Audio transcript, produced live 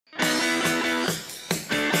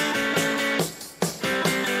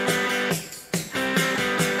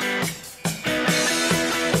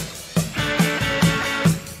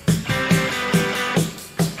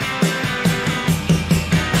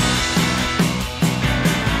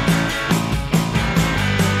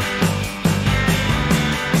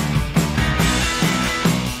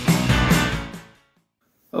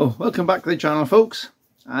welcome back to the channel, folks,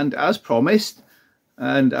 and as promised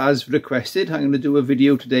and as requested, I'm going to do a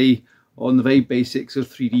video today on the very basics of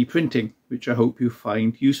 3D printing, which I hope you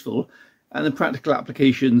find useful, and the practical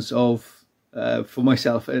applications of for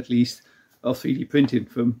myself at least, of 3D printing.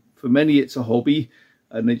 For many it's a hobby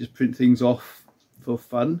and they just print things off for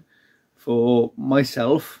fun. For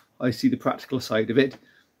myself, I see the practical side of it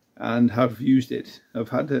and have used it. I've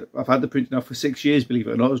had the printer now for 6 years, believe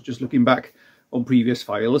it or not. I was just looking back on previous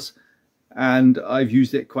files, and I've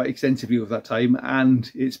used it quite extensively over that time, and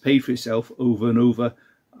it's paid for itself over and over,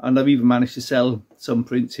 and I've even managed to sell some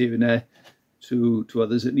prints here and there to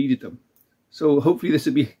others that needed them. So hopefully this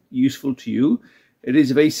will be useful to you. It is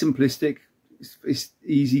a very simplistic,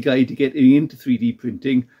 easy guide to get into 3D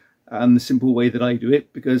printing, and the simple way that I do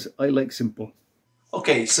it, because I like simple.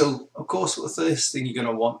 Okay, so of course the first thing you're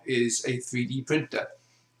going to want is a 3D printer.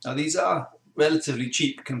 Now these are relatively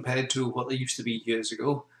cheap compared to what they used to be years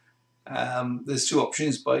ago. There's two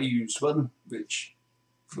options: buy a used one, which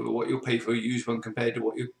for what you'll pay for a used one compared to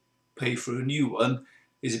what you pay for a new one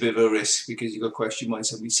is a bit of a risk, because you've got to question why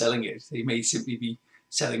somebody's selling it. They may simply be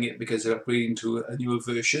selling it because they're upgrading to a newer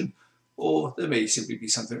version, or there may simply be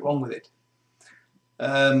something wrong with it.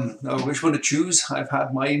 Now which one to choose? I've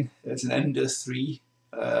had mine as an Ender 3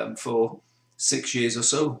 for 6 years or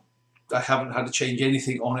so. I haven't had to change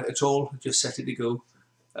anything on it at all, just set it to go,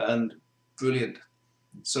 and brilliant.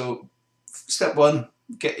 So step one,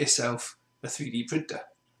 get yourself a 3D printer.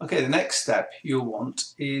 Okay, the next step you'll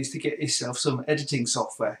want is to get yourself some editing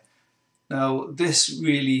software. Now this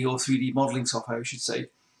really, or 3D modeling software I should say.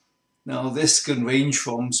 Now this can range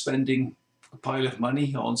from spending a pile of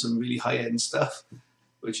money on some really high-end stuff,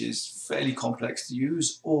 which is fairly complex to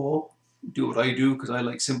use, or do what I do because I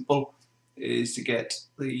like simple, is to get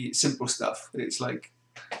the simple stuff. It's like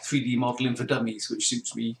 3D modeling for dummies, which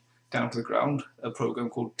suits me down to the ground, a program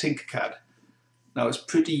called TinkerCAD. Now it's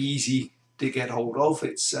pretty easy to get hold of.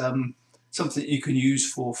 It's something you can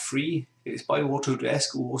use for free. It's by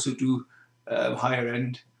Autodesk, who also do higher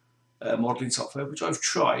end modeling software, which I've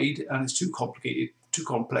tried, and it's too complicated, too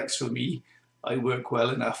complex for me. I work well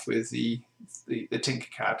enough with the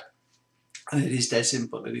TinkerCAD, and it is dead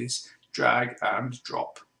simple. It is drag and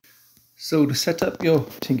drop. So to set up your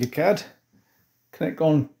TinkerCAD,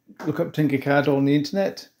 look up TinkerCAD on the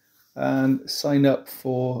internet and sign up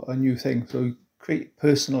for a new thing. So create a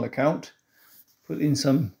personal account, put in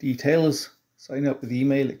some details, sign up with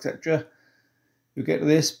email, etc. You get to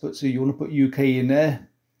this, so you want to put UK in there,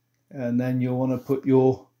 and then you'll want to put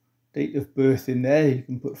your date of birth in there. You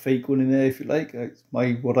can put fake one in there if you like.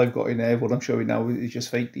 What I've got in there, what I'm showing now, is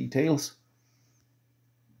just fake details.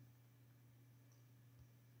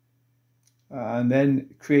 And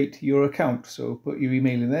then create your account. So put your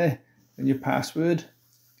email in there and your password,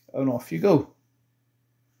 and off you go.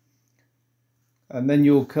 And then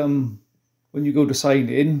you'll come, when you go to sign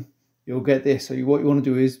in, you'll get this. So what you want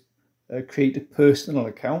to do is create a personal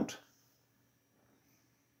account,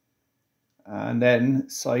 and then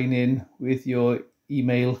sign in with your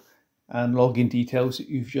email and login details that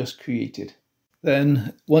you've just created.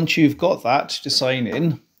 Then once you've got that to sign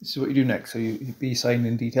in, this is what you do next. So you be sign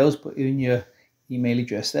in details, put in your email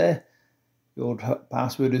address there, your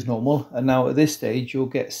password is normal, and now at this stage you'll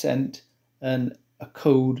get sent a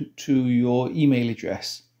code to your email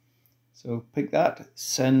address. So pick that,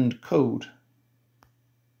 send code,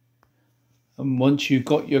 and once you've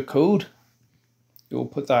got your code, you'll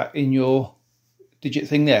put that in your digit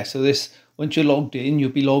thing there. So this, once you're logged in, you'll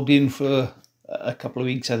be logged in for a couple of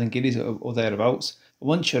weeks, I think it is, or thereabouts.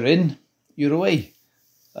 Once you're in, you're away.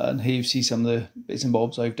 And here you see some of the bits and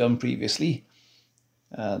bobs I've done previously.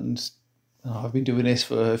 And I've been doing this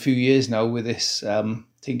for a few years now with this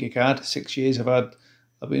TinkerCAD. 6 years I've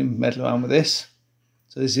been meddling around with this.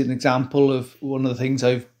 So this is an example of one of the things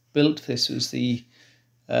I've built. This was the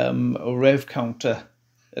a rev counter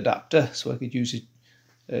adapter, so I could use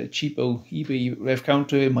a cheapo eBay rev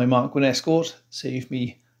counter in my Mark 1 Escort. Saved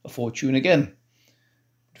me a fortune again.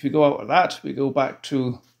 If we go out of that, we go back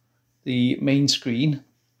to the main screen,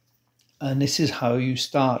 and this is how you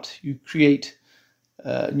start. You create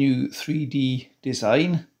a new 3D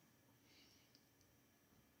design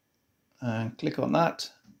and click on that,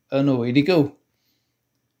 and away to go.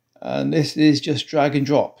 And this is just drag and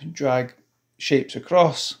drop. Drag shapes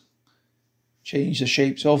across, change the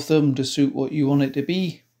shapes of them to suit what you want it to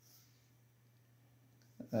be.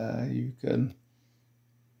 You can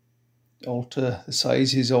alter the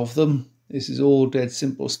sizes of them. This is all dead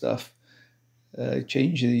simple stuff.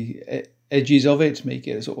 Change the edges of it, make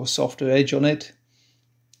it a sort of softer edge on it.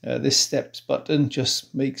 This steps button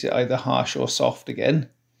just makes it either harsh or soft again.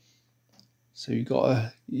 So you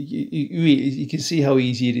can see how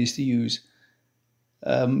easy it is to use.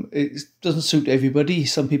 It doesn't suit everybody.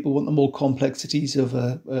 Some people want the more complexities of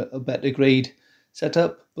a better grade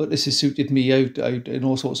setup, but this has suited me. I've done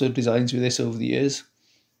all sorts of designs with this over the years.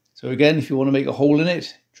 So again, if you want to make a hole in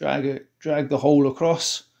it, drag the hole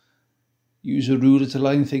across, use a ruler to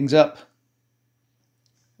line things up,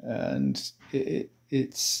 and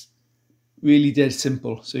it's really dead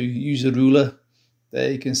simple. So you use a ruler.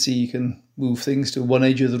 There you can see you can move things to one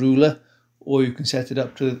edge of the ruler, or you can set it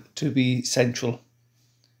up to be central,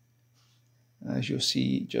 as you'll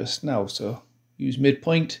see just now. So use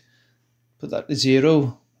midpoint, put that to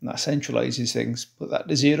 0, and that centralizes things. Put that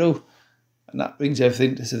to 0, and that brings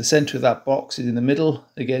everything to the center of that box is in the middle.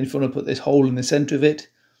 Again, if you want to put this hole in the center of it,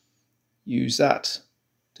 use that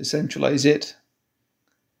to centralize it,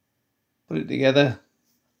 put it together,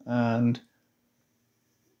 and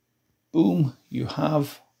boom, you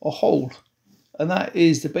have a hole. And that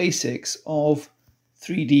is the basics of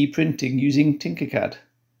 3D printing using TinkerCAD.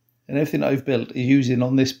 And everything I've built is using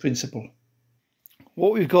on this principle.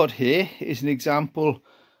 What we've got here is an example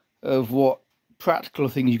of what practical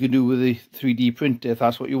things you can do with a 3D printer if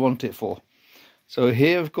that's what you want it for. So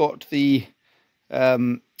here I've got the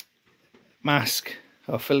mask,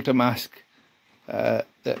 or filter mask,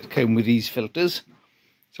 that came with these filters.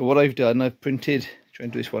 So what I've done, I've printed, trying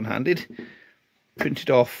to do this one-handed, printed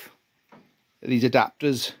off these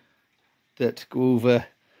adapters that go over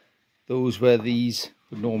those where these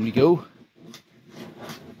would normally go.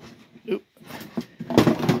 Oop.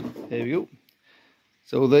 There we go.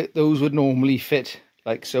 So those would normally fit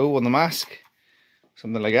like so on the mask,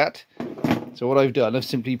 something like that. So what I've done, I've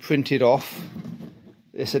simply printed off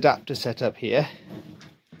this adapter setup here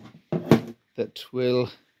that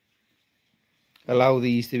will allow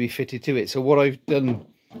these to be fitted to it. So what I've done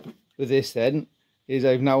with this then is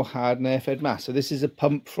I've now had an air-fed mask. So this is a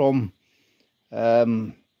pump from what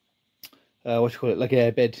do you call it, like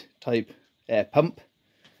airbed type air pump,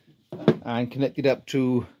 and connected up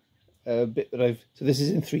to a bit that so this is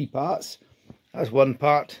in 3 parts. That's 1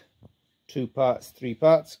 part, 2 parts, 3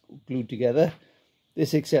 parts glued together.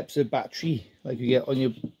 This accepts a battery like you get on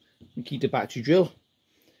your Makita battery drill.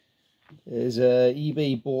 There's a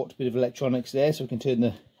eBay bought bit of electronics there, so we can turn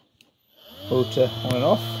the motor on and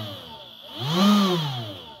off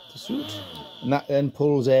to suit, and that then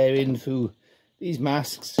pulls air in through these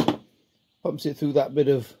masks, pumps it through that bit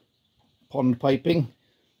of pond piping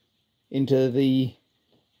into the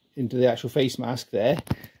actual face mask there.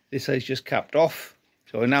 This side's just capped off,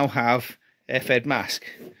 so I now have air-fed mask.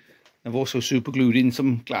 I've also super glued in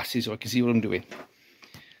some glasses so I can see what I'm doing.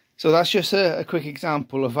 So that's just a quick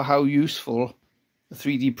example of how useful a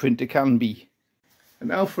 3D printer can be. And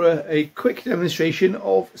now for a quick demonstration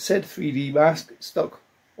of said 3D mask stuck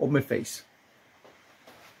on my face.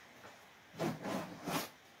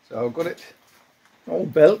 So I've got it all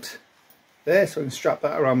built there, so I can strap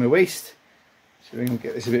that around my waist. So we can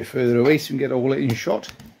get this a bit further away so we can get all it in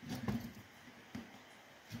shot.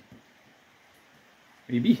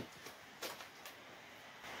 Maybe.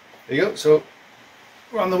 There you go, so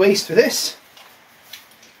around the waist for this.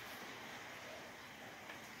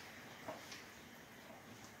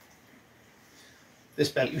 This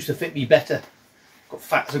belt used to fit me better. Got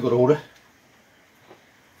fat as I got older.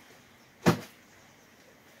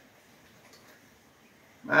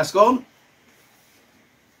 Mask on.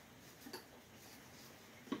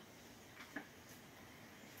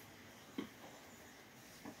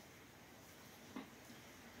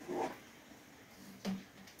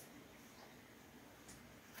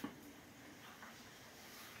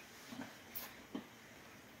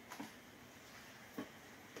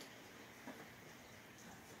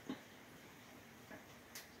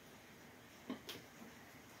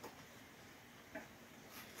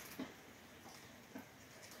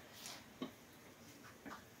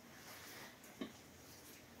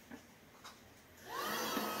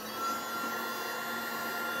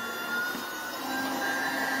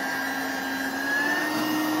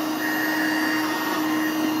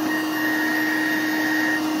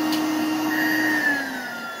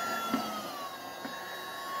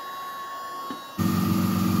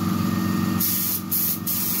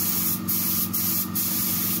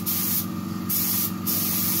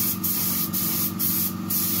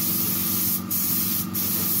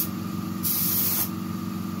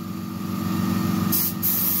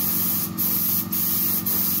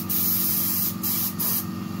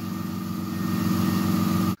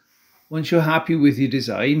 Once you're happy with your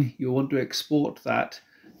design, you'll want to export that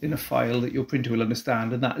in a file that your printer will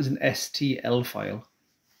understand, and that is an STL file.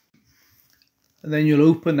 And then you'll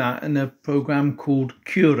open that in a program called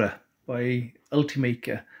Cura by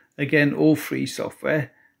Ultimaker. Again, all free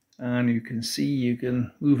software, and you can see you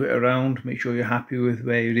can move it around, make sure you're happy with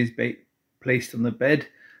where it is placed on the bed,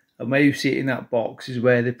 and where you see it in that box is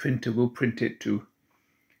where the printer will print it to.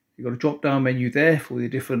 You've got a drop down menu there for the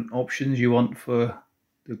different options you want for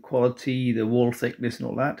the quality, the wall thickness and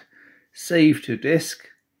all that. Save to disk,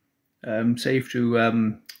 save to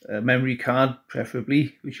a memory card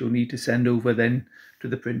preferably, which you'll need to send over then to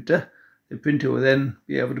the printer. The printer will then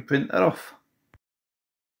be able to print that off.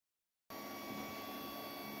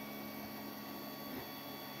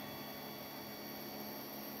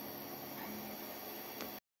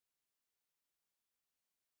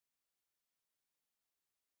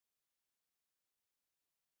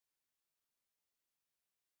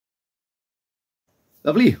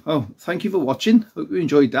 Lovely. Oh, thank you for watching. Hope you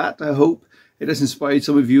enjoyed that. I hope it has inspired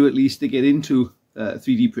some of you at least to get into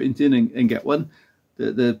 3D printing and get one.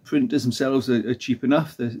 The printers themselves are cheap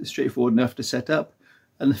enough, they're straightforward enough to set up,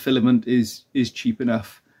 and the filament is cheap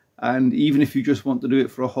enough. And even if you just want to do it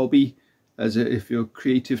for a hobby, if you're a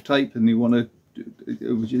creative type and you want to,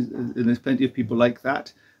 and there's plenty of people like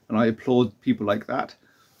that, and I applaud people like that.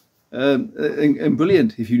 And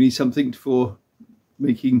brilliant if you need something for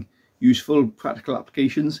making useful practical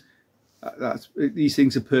applications. These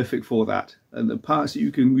things are perfect for that, and the parts that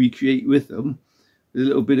you can recreate with them with a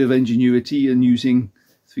little bit of ingenuity and using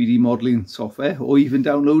 3D modeling software, or even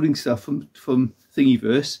downloading stuff from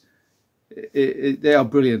Thingiverse, they are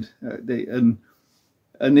brilliant. And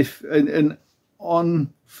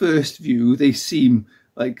on first view they seem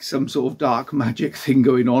like some sort of dark magic thing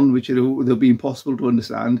going on, which they'll be impossible to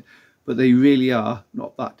understand, but they really are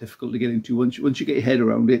not that difficult to get into once you get your head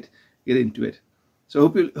around it. Get into it. So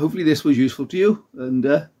hopefully this was useful to you, and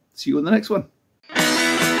see you on the next one.